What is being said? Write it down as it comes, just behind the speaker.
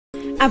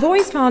I've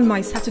always found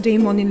my Saturday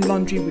morning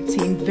laundry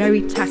routine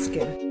very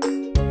tasking.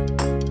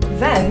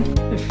 Then,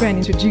 a friend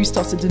introduced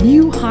us to the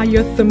new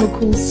Higher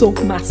Thermocool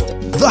Soak Master.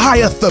 The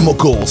Higher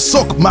Thermocool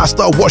Soak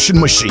Master washing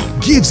machine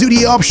gives you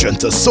the option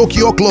to soak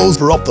your clothes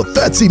for up to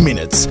 30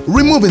 minutes,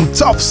 removing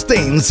tough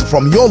stains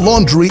from your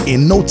laundry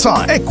in no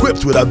time.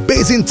 Equipped with a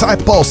basin-type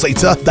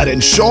pulsator that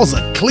ensures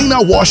a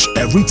cleaner wash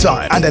every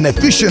time, and an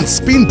efficient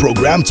spin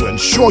program to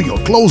ensure your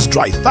clothes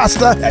dry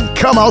faster and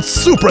come out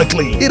super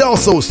clean. It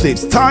also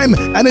saves time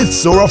and it's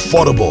so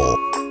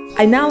affordable.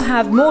 I now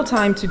have more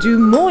time to do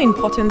more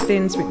important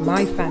things with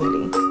my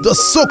family. The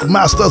Soak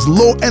Master's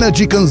low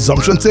energy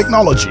consumption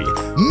technology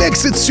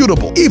makes it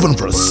suitable even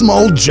for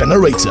small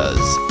generators.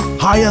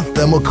 Higher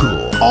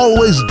Thermocool,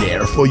 always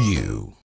there for you.